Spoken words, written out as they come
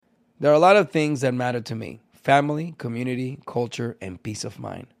There are a lot of things that matter to me: family, community, culture, and peace of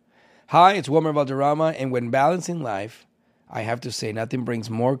mind. Hi, it's Wilmer Valderrama, and when balancing life, I have to say nothing brings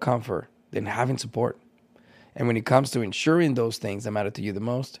more comfort than having support. And when it comes to ensuring those things that matter to you the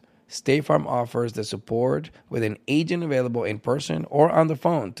most, State Farm offers the support with an agent available in person or on the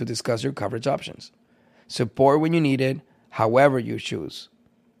phone to discuss your coverage options. Support when you need it, however you choose.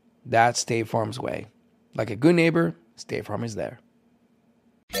 That's State Farm's way. Like a good neighbor, State Farm is there.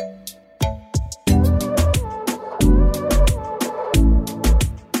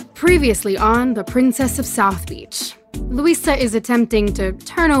 Previously on The Princess of South Beach, Luisa is attempting to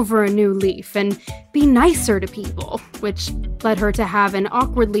turn over a new leaf and be nicer to people, which led her to have an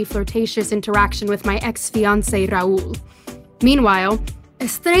awkwardly flirtatious interaction with my ex-fiancé Raul. Meanwhile,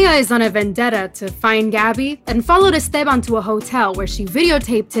 Estrella is on a vendetta to find Gabby and followed Esteban to a hotel where she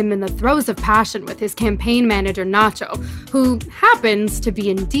videotaped him in the throes of passion with his campaign manager Nacho, who happens to be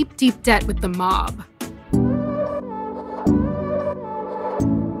in deep, deep debt with the mob.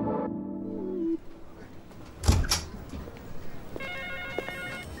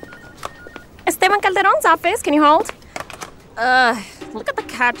 Esteban Calderon's office. Can you hold? Look at the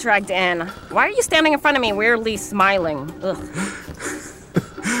cat dragged in. Why are you standing in front of me weirdly smiling? Ugh.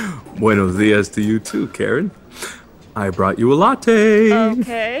 Buenos dias to you too, Karen. I brought you a latte.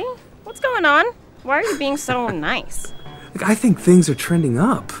 Okay. What's going on? Why are you being so nice? Look, I think things are trending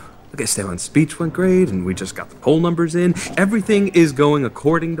up. Look, Esteban's speech went great, and we just got the poll numbers in. Everything is going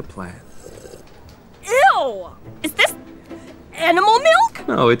according to plan. Ew! Is this animal milk?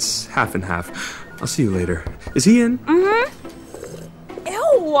 No, it's half and half. I'll see you later. Is he in? Mm-hmm.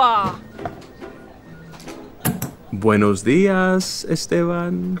 Ew! Buenos dias,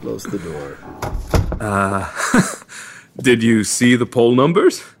 Esteban. Close the door. Did you see the poll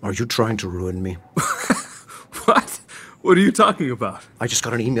numbers? Are you trying to ruin me? What? What are you talking about? I just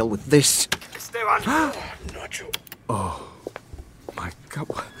got an email with this. Esteban! Nacho. Oh, my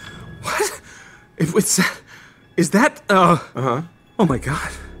God. What? Is that, Uh-huh. Oh, my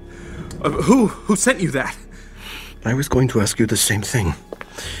God. Who sent you that? I was going to ask you the same thing.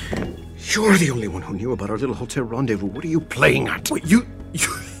 You're the only one who knew about our little hotel rendezvous. What are you playing at? Wait, you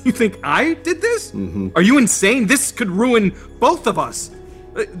think I did this? Mm-hmm. Are you insane? This could ruin both of us.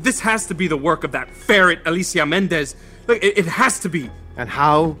 This has to be the work of that ferret, Alicia Mendez. It has to be. And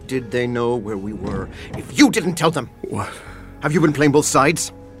how did they know where we were if you didn't tell them? What? Have you been playing both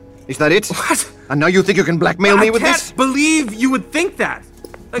sides? Is that it? What? And now you think you can blackmail me with this? I can't believe you would think that.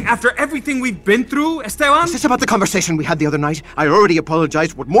 After everything we've been through, Esteban? Is this about the conversation we had the other night? I already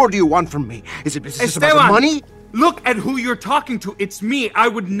apologized. What more do you want from me? Is this about the money? Look at who you're talking to. It's me. I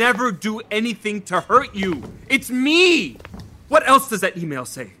would never do anything to hurt you. It's me. What else does that email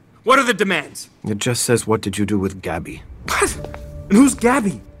say? What are the demands? It just says, what did you do with Gabby? What? And who's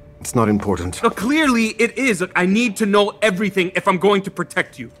Gabby? It's not important. No, clearly it is. Look, I need to know everything if I'm going to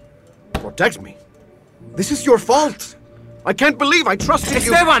protect you. Protect me? This is your fault. I can't believe I trusted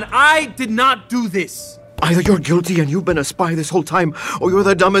you. Esteban, I did not do this. Either you're guilty and you've been a spy this whole time, or you're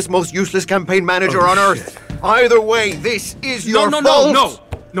the dumbest, most useless campaign manager on earth. Either way, this is your fault.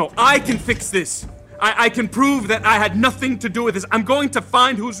 No, I can fix this. I can prove that I had nothing to do with this. I'm going to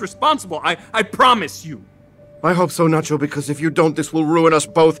find who's responsible. I promise you. I hope so, Nacho, because if you don't, this will ruin us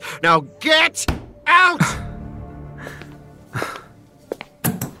both. Now get out!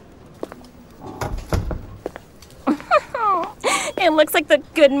 It looks like the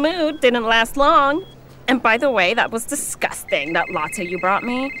good mood didn't last long. And by the way, that was disgusting, that latte you brought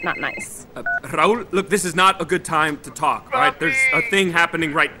me. Not nice. Raul, look, this is not a good time to talk, all right? There's a thing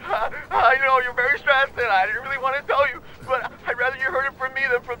happening right... I know, you're very stressed, and I didn't really want to tell you, but I'd rather you heard it from me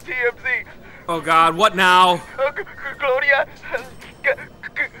than from TMZ. Oh, God, what now? Gloria...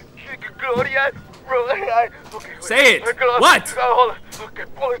 Gloria... Okay, say it! What? Hold on. Okay,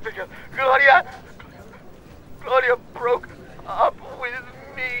 pull it together. Gloria broke up with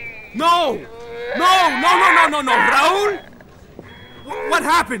me. No, Raul! What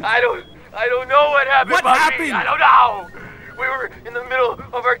happened? I don't know what happened. What happened? I don't know. We were in the middle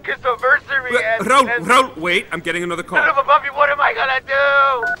of our kiss-anniversary and... Raul, wait, I'm getting another call. Son of a puppy, what am I gonna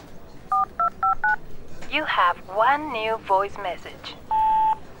do? You have one new voice message.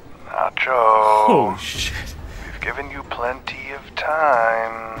 Nacho. Holy shit. We've given you plenty of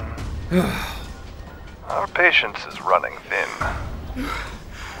time. Our patience is running thin.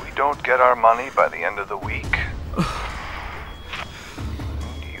 We don't get our money by the end of the week.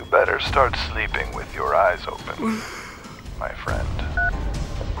 You better start sleeping with your eyes open, my friend.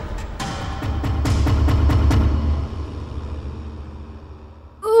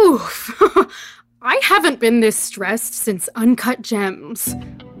 Oof. I haven't been this stressed since Uncut Gems.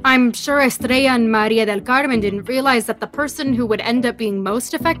 I'm sure Estrella and Maria del Carmen didn't realize that the person who would end up being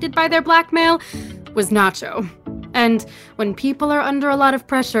most affected by their blackmail was Nacho. And when people are under a lot of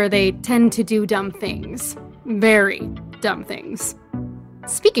pressure, they tend to do dumb things. Very dumb things.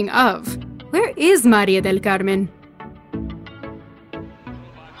 Speaking of, where is Maria del Carmen?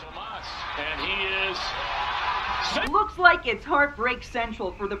 Looks like it's heartbreak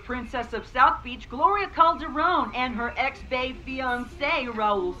central for the Princess of South Beach, Gloria Calderon, and her ex-bae fiancé,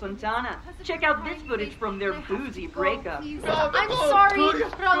 Raul Santana. Check out this footage from their boozy breakup. I'm sorry,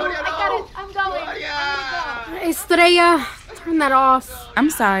 Raul. I got it. I'm going. Estrella, turn that off. I'm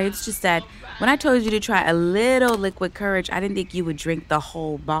sorry. It's just that when I told you to try a little liquid courage, I didn't think you would drink the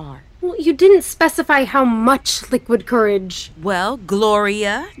whole bar. Well, you didn't specify how much liquid courage. Well,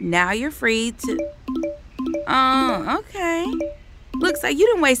 Gloria, now you're free to... Oh, okay. Looks like you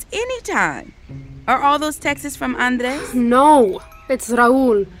didn't waste any time. Are all those texts from Andres? No, it's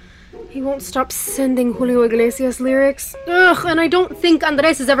Raul. He won't stop sending Julio Iglesias lyrics. Ugh, and I don't think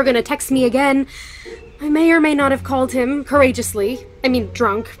Andres is ever gonna text me again. I may or may not have called him courageously. I mean,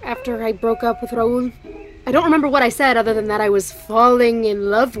 drunk, after I broke up with Raul. I don't remember what I said other than that I was falling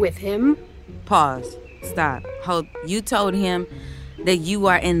in love with him. Pause. Stop. Hold. You told him that you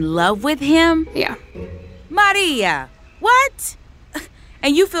are in love with him? Yeah. Maria, what?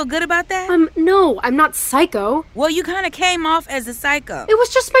 And you feel good about that? No, I'm not psycho. Well, you kind of came off as a psycho. It was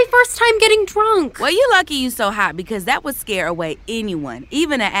just my first time getting drunk. Well, you're lucky you so hot because that would scare away anyone,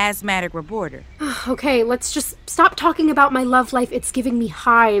 even an asthmatic reporter. Okay, let's just stop talking about my love life. It's giving me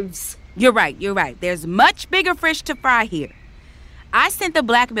hives. You're right. There's much bigger fish to fry here. I sent the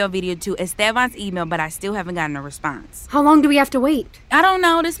blackmail video to Esteban's email, but I still haven't gotten a response. How long do we have to wait? I don't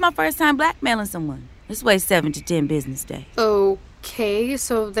know. This is my first time blackmailing someone. This way 7 to 10 business days. Okay,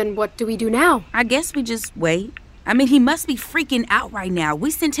 so then what do we do now? I guess we just wait. I mean, he must be freaking out right now.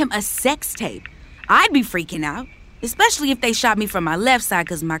 We sent him a sex tape. I'd be freaking out, especially if they shot me from my left side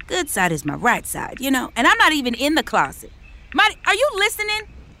because my good side is my right side, you know? And I'm not even in the closet. Are you listening?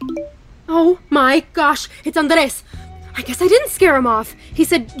 Oh my gosh, it's Andres. I guess I didn't scare him off. He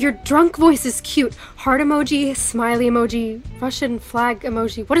said, your drunk voice is cute. Heart emoji, smiley emoji, Russian flag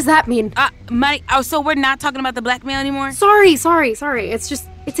emoji. What does that mean? So we're not talking about the blackmail anymore? Sorry.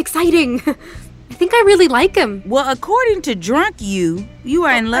 It's exciting. I think I really like him. Well, according to drunk you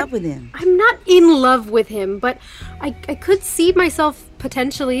are in love with him. I'm not in love with him, but I could see myself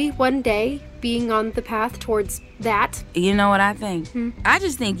potentially one day being on the path towards that. You know what I think? I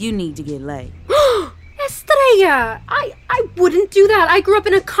just think you need to get laid. Estrella! I wouldn't do that. I grew up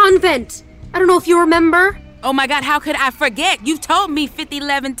in a convent. I don't know if you remember. Oh my God, how could I forget? You've told me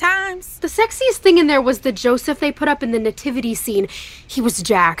 11 times. The sexiest thing in there was the Joseph they put up in the nativity scene. He was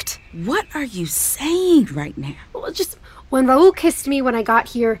jacked. What are you saying right now? Well, just when Raul kissed me when I got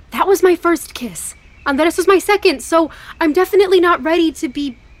here, that was my first kiss. Andres was my second, so I'm definitely not ready to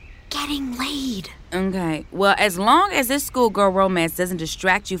be getting laid. Okay, well, as long as this schoolgirl romance doesn't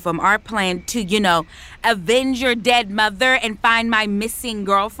distract you from our plan to, avenge your dead mother and find my missing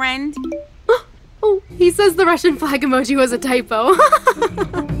girlfriend. Oh, he says the Russian flag emoji was a typo.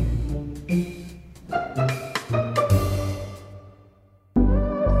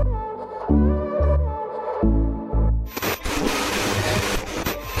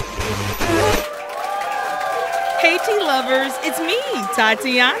 Hey, tea lovers, it's me,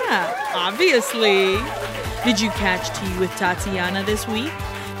 Tatiana, obviously. Did you catch Tea with Tatiana this week?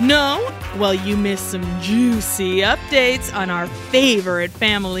 No? Well, you missed some juicy updates on our favorite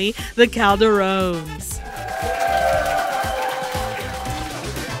family, the Calderons.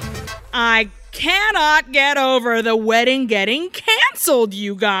 I cannot get over the wedding getting canceled,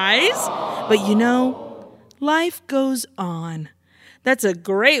 you guys. But life goes on. That's a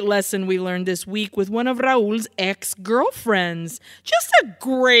great lesson we learned this week with one of Raul's ex-girlfriends. Just a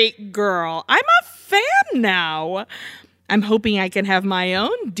great girl. I'm a fan now. I'm hoping I can have my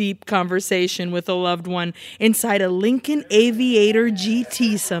own deep conversation with a loved one inside a Lincoln Aviator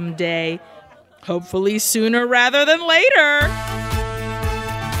GT someday. Hopefully sooner rather than later.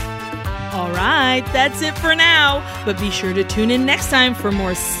 All right, that's it for now. But be sure to tune in next time for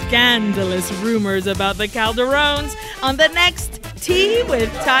more scandalous rumors about the Calderons on the next Tea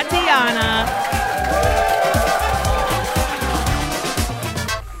with Tatiana.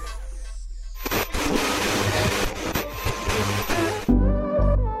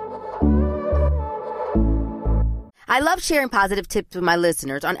 I love sharing positive tips with my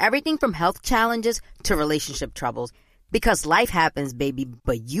listeners on everything from health challenges to relationship troubles. Because life happens, baby,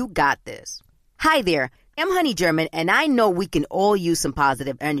 but you got this. Hi there, I'm Honey German, and I know we can all use some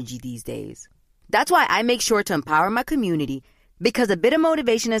positive energy these days. That's why I make sure to empower my community, Because a bit of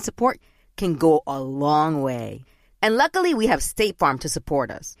motivation and support can go a long way. And luckily, we have State Farm to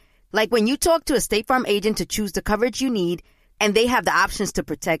support us. Like when you talk to a State Farm agent to choose the coverage you need, and they have the options to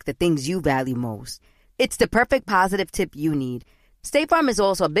protect the things you value most. It's the perfect positive tip you need. State Farm is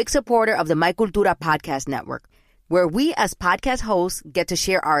also a big supporter of the My Cultura podcast network, where we as podcast hosts get to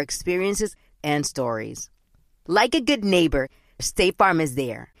share our experiences and stories. Like a good neighbor, State Farm is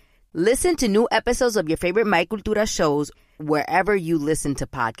there. Listen to new episodes of your favorite My Cultura shows wherever you listen to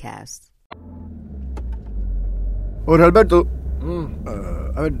podcasts. Jorge Alberto,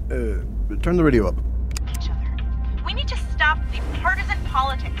 turn the radio up. We need to stop the partisan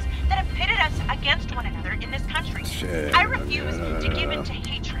politics that have pitted us against one another in this country. I refuse to give in to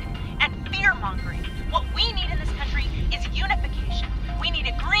hatred and fear-mongering. What we need in this country is unification. We need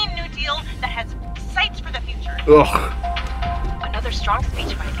a Green New Deal that has sights for the future. Ugh. Another strong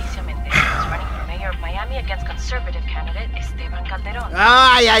speech by Alicia Mendez, who's running for mayor of Miami against conservative candidate Esteban Calderon.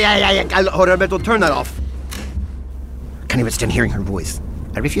 Jorge Alberto, turn that off. Can't even stand hearing her voice.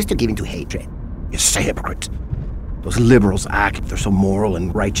 I refuse to give in to hatred. You're such a hypocrite. Those liberals act, they're so moral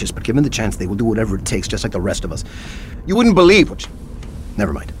and righteous, but given the chance, they will do whatever it takes, just like the rest of us. You wouldn't believe what...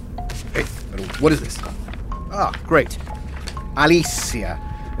 Never mind. Hey, what is this? Ah, great. Alicia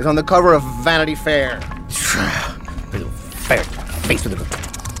is on the cover of Vanity Fair. Little fair face with little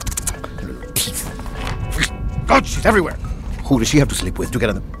teeth. God, she's everywhere. Who does she have to sleep with to get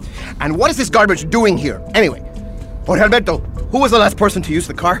on the... And what is this garbage doing here? Anyway, Jorge Alberto, who was the last person to use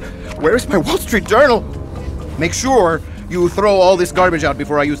the car? Where is my Wall Street Journal? Make sure you throw all this garbage out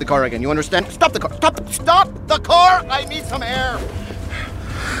before I use the car again. You understand? Stop the car! Stop the car! I need some air!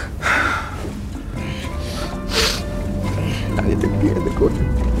 Nadie te entiende,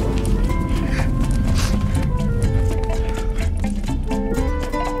 coño.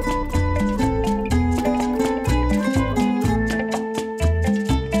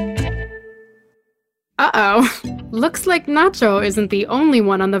 Uh-oh. Looks like Nacho isn't the only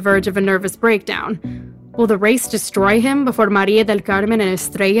one on the verge of a nervous breakdown. Will the race destroy him before Maria del Carmen and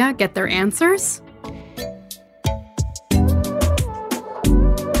Estrella get their answers?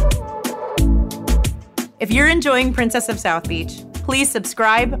 If you're enjoying Princess of South Beach, please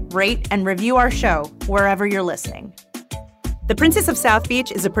subscribe, rate, and review our show wherever you're listening. The Princess of South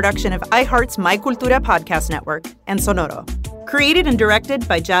Beach is a production of iHeart's My Cultura podcast network and Sonoro. Created and directed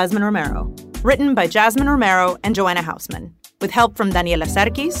by Jasmine Romero. Written by Jasmine Romero and Joanna Hausman, with help from Daniela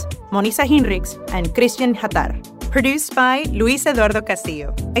Sarkis, Monisa Hinrichs, and Christian Hatar. Produced by Luis Eduardo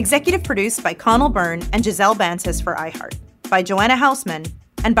Castillo. Executive produced by Connell Byrne and Giselle Bances for iHeart. By Joanna Hausman,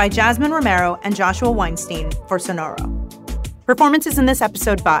 and by Jasmine Romero and Joshua Weinstein for Sonoro. Performances in this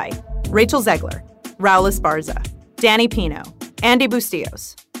episode by Rachel Zegler, Raul Esparza, Danny Pino, Andy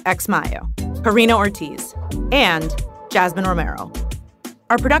Bustillos, Ex Mayo, Karina Ortiz, and Jasmine Romero.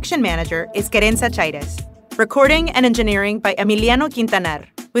 Our production manager is Querenza Chaires. Recording and engineering by Emiliano Quintanar,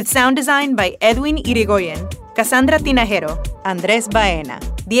 with sound design by Edwin Irigoyen, Cassandra Tinajero, Andres Baena,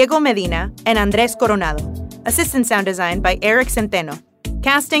 Diego Medina, and Andres Coronado. Assistant sound design by Eric Centeno.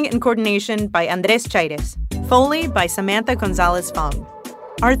 Casting and coordination by Andres Chaires. Foley by Samantha Gonzalez Fong.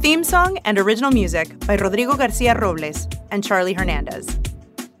 Our theme song and original music by Rodrigo Garcia Robles and Charlie Hernandez.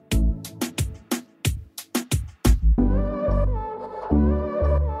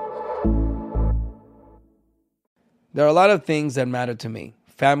 There are a lot of things that matter to me: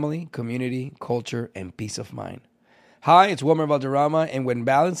 family, community, culture, and peace of mind. Hi, it's Wilmer Valderrama, and when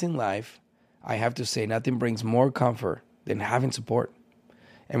balancing life, I have to say nothing brings more comfort than having support.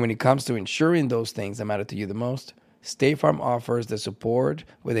 And when it comes to ensuring those things that matter to you the most, State Farm offers the support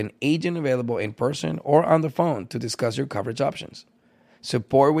with an agent available in person or on the phone to discuss your coverage options.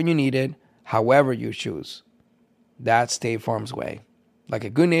 Support when you need it, however you choose. That's State Farm's way. Like a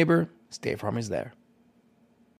good neighbor, State Farm is there.